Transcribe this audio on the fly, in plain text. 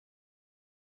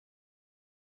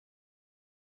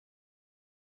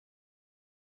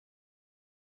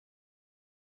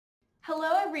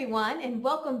Hello everyone, and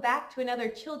welcome back to another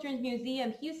Children's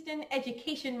Museum Houston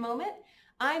Education Moment.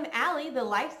 I'm Allie, the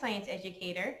Life Science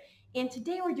Educator, and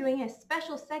today we're doing a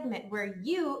special segment where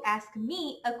you ask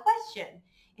me a question.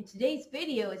 And today's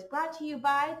video is brought to you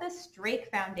by the Strake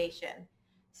Foundation.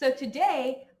 So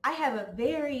today I have a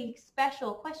very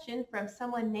special question from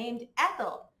someone named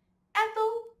Ethel.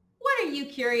 Ethel, what are you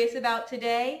curious about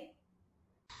today?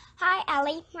 Hi,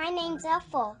 Allie. My name's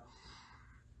Ethal.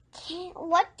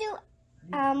 What do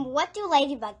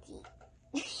ladybugs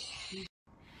eat?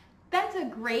 That's a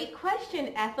great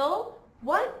question, Ethel.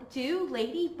 What do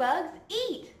ladybugs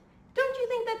eat? Don't you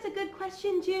think that's a good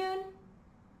question, June?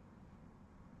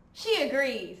 She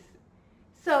agrees.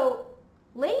 So,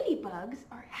 ladybugs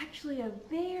are actually a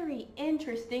very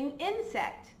interesting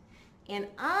insect. And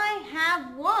I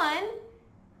have one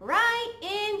right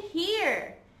in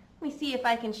here. Let me see if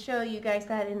I can show you guys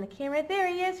that in the camera. There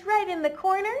he is, right in the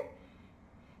corner.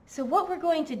 So what we're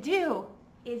going to do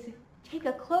is take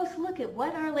a close look at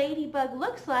what our ladybug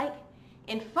looks like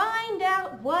and find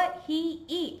out what he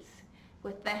eats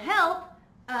with the help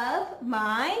of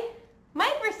my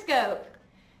microscope.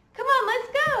 Come on, let's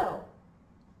go.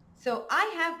 So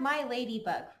I have my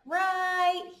ladybug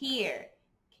right here.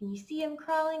 Can you see him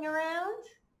crawling around?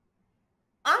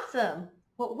 Awesome.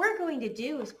 What we're going to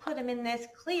do is put him in this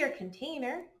clear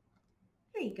container.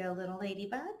 Here you go, little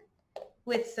ladybug,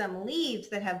 with some leaves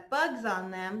that have bugs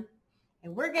on them.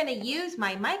 And we're going to use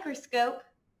my microscope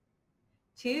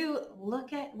to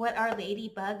look at what our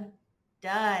ladybug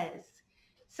does.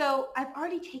 So I've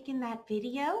already taken that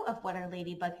video of what our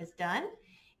ladybug has done,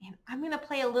 and I'm going to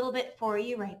play a little bit for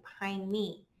you right behind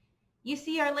me. You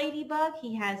see our ladybug?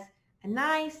 He has a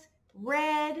nice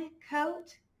red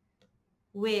coat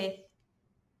with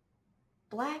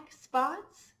black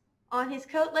spots on his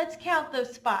coat. Let's count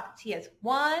those spots. He has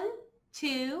 1,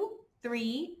 2,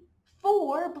 3,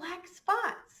 4 black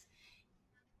spots.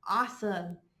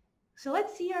 Awesome. So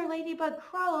let's see our ladybug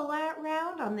crawl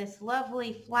around on this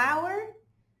lovely flower.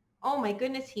 Oh my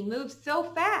goodness, he moves so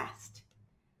fast.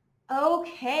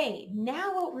 Okay,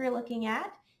 now what we're looking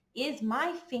at is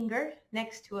my finger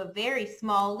next to a very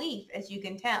small leaf, as you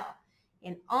can tell.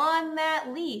 And on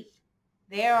that leaf,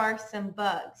 there are some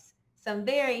bugs. Some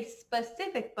very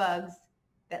specific bugs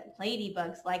that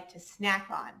ladybugs like to snack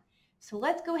on. So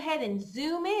let's go ahead and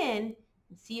zoom in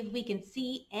and see if we can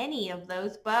see any of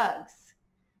those bugs.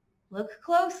 Look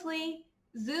closely,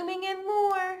 zooming in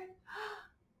more.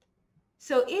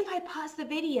 So if I pause the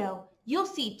video, you'll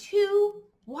see 2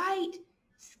 white,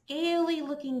 scaly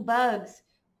looking bugs.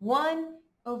 One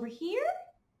over here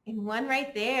and one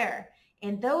right there.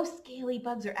 And those scaly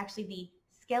bugs are actually the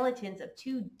skeletons of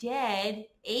 2 dead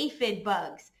aphid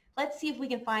bugs. Let's see if we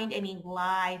can find any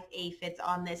live aphids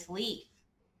on this leaf.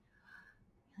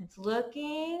 It's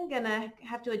looking, gonna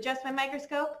have to adjust my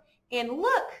microscope. And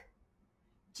look,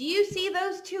 do you see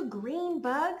those 2 green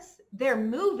bugs? They're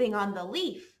moving on the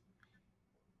leaf.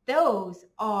 Those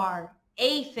are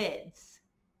aphids.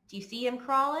 Do you see them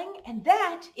crawling? And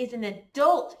that is an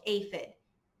adult aphid.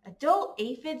 Adult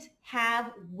aphids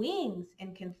have wings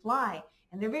and can fly.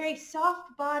 And they're very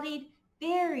soft-bodied,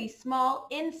 very small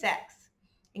insects.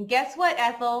 And guess what,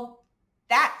 Ethel?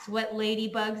 That's what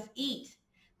ladybugs eat.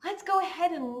 Let's go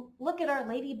ahead and look at our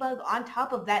ladybug on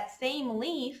top of that same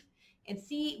leaf and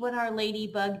see what our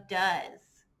ladybug does.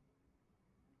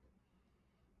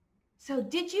 So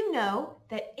did you know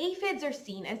that aphids are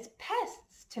seen as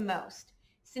pests to most,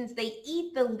 since they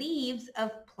eat the leaves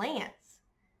of plants?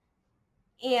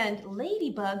 And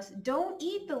ladybugs don't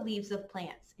eat the leaves of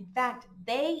plants. In fact,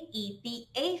 they eat the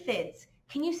aphids.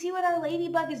 Can you see what our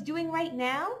ladybug is doing right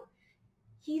now?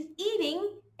 He's eating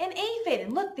an aphid.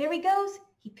 And look, there he goes.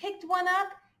 He picked one up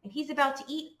and he's about to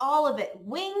eat all of it,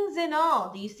 wings and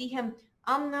all. Do you see him?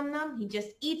 Nom nom. He just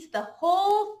eats the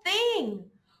whole thing.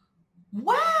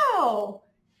 Wow!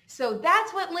 So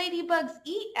that's what ladybugs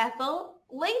eat, Ethel.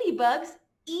 Ladybugs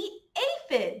eat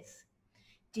aphids.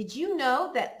 Did you know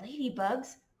that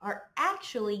ladybugs are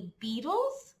actually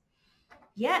beetles?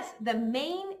 Yes, the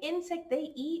main insect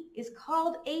they eat is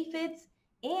called aphids,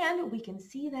 and we can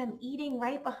see them eating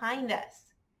right behind us.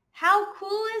 How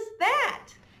cool is that?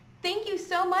 Thank you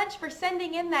so much for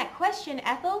sending in that question,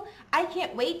 Ethel. I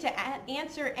can't wait to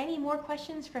answer any more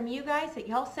questions from you guys that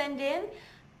y'all send in.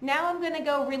 Now I'm going to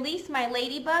go release my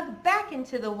ladybug back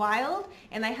into the wild,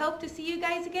 and I hope to see you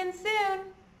guys again soon.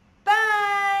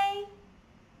 Bye!